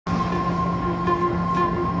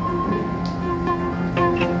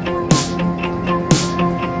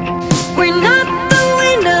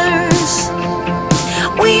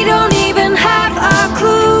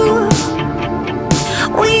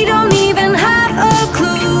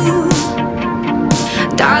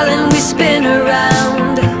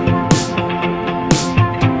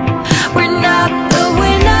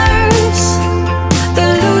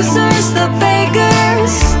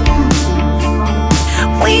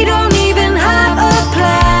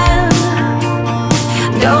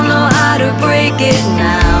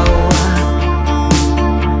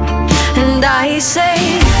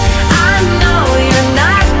say, I know you're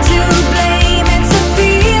not to blame. It's a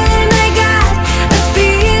feeling I got, a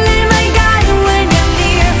feeling I got when you're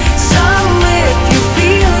near. So if you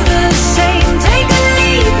feel the same, take a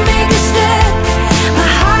leap, make a step. My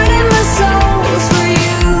heart and my soul's for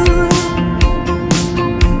you.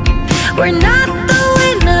 We're not the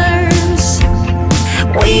winners,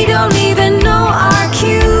 we don't even know our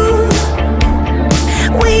cue.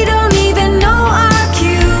 We don't even know our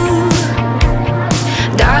cue.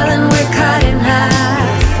 Darling, we're cut in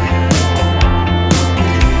half.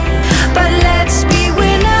 But let's be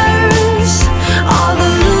winners, all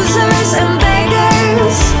the losers and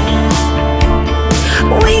beggars.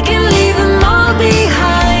 We can leave them all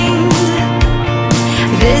behind.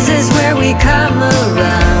 This is where we come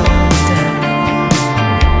around.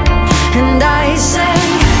 And I say,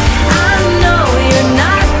 I know you're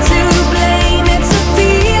not to blame. It's a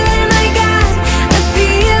feeling I got, a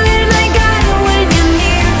feeling I got when you're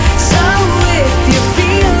near. So if you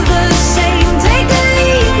feel the same, take a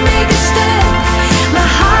leap, make a step. My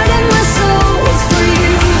heart and my soul's for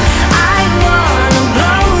you. I wanna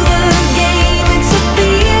blow the game. It's a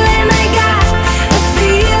feeling I got, a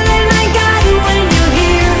feeling I got when you're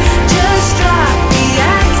here. Just drop the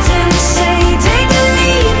act and say, take a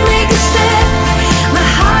leap, make a step. My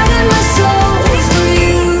heart and my soul's for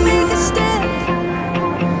you. Make a step.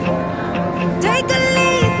 Take a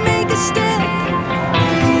leap, make a step.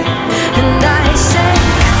 And I say,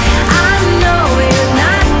 I know you're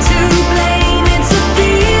not to blame. It's a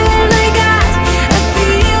feeling I got, a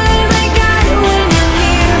feeling I got when you're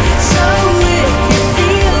near. So if you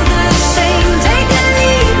feel the same, take a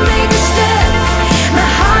leap, make a step. My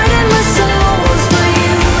heart and my soul's for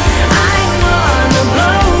you. I wanna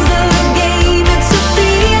blow the game. It's a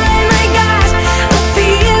feeling I got, a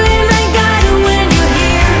feeling I got when you're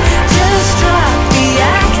here. Just drop the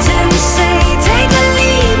act and say, take a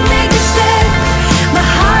leap, make a step. My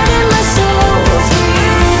heart and my soul's for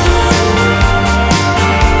you.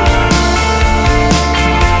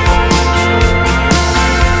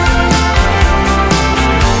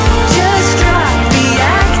 Just drop the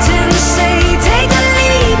act and say, take a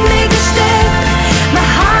leap, make a step. My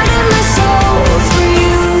heart and my soul's for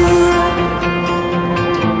you.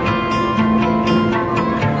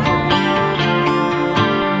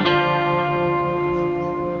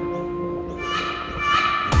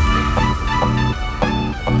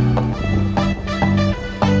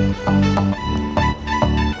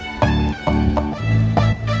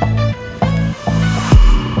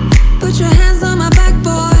 Put your hands on my back,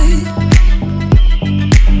 boy.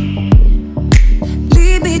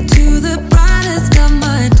 Lead me to the brightest of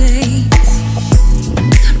my days.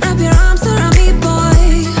 Wrap your arms around me, boy.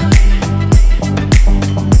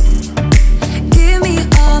 Give me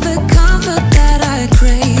all the comfort that I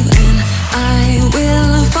crave, and I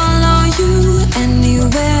will follow you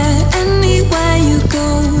anywhere, anywhere you go.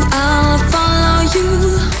 I'll follow you,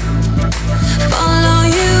 follow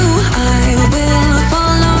you. I will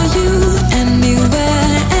follow you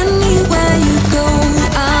anywhere, anywhere you go.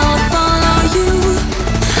 I'll follow you,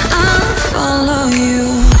 I'll follow you.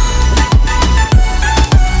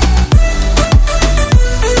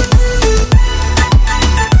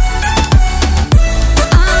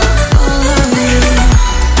 I'll follow you.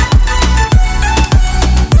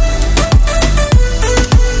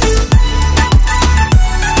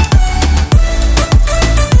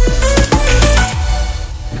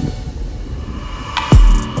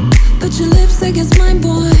 Put your lips against mine,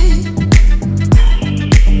 boy.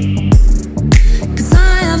 'Cause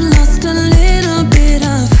I have lost a little bit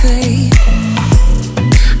of faith.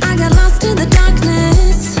 I got lost in the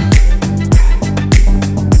darkness.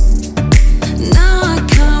 Now I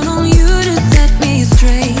count on you to set me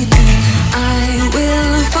straight. I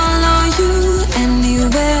will follow you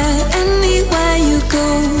anywhere, anywhere you go.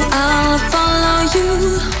 I'll follow you,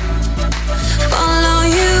 follow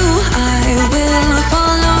you. I will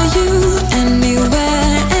follow you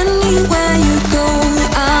anywhere, anywhere you go.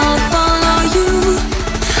 I'll follow you,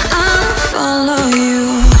 I'll follow you.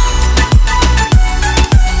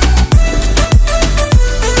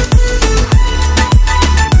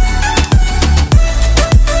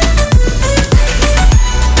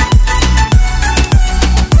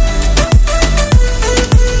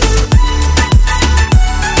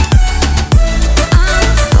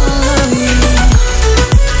 I'll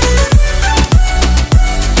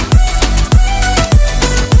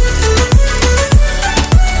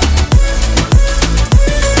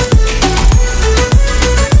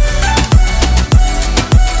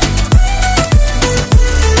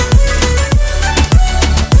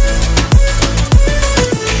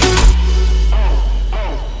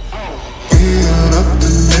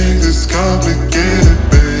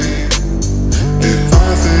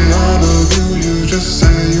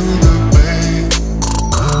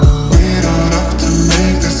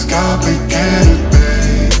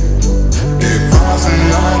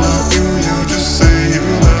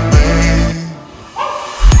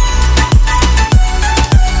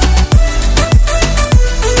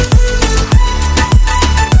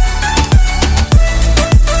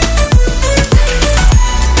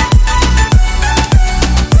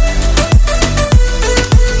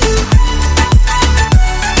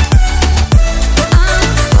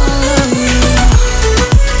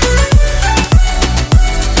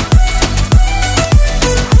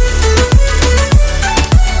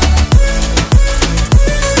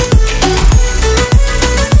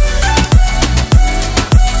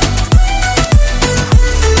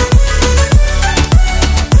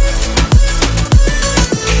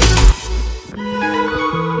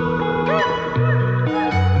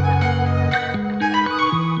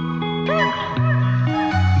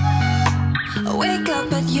Wake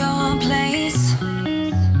up at your place,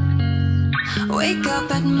 wake up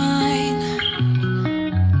at mine.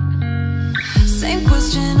 Same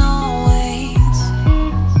question always.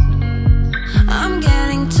 I'm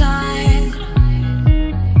getting tired.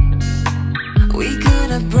 We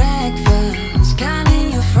could have breakfast,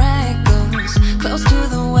 counting your freckles, close to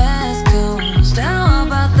the west coast. How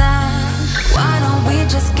about that? Why don't we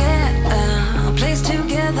just get a place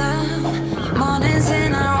together? Mornings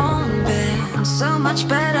in our own bed, so much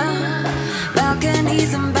better.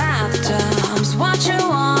 Balconies and bathtubs, what you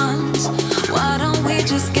want? Why don't we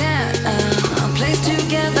just get a place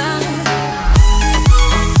together?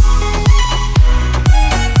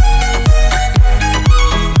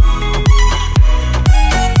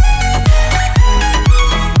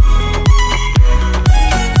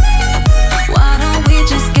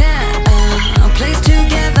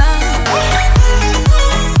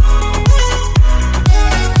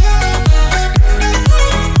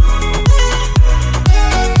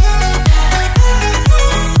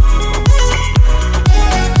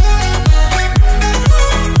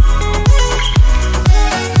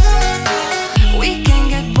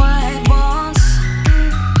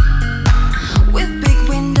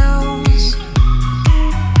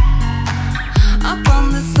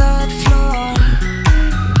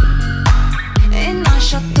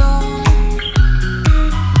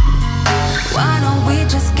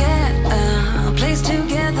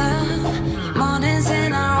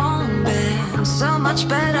 So much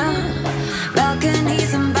better.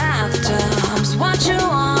 Balconies and bathtubs, what you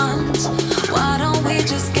want? Why don't we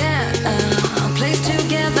just get a place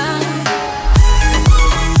together?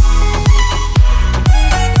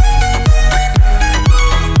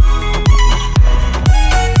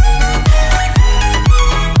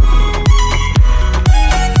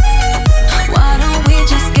 Why don't we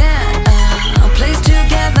just get a place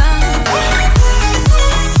together?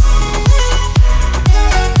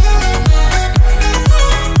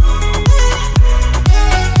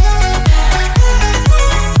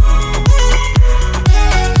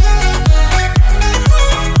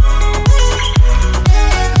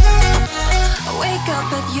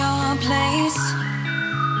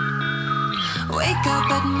 Wake up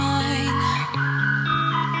at mine.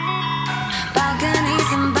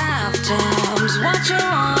 Balconies and bathtubs, what you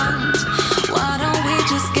want?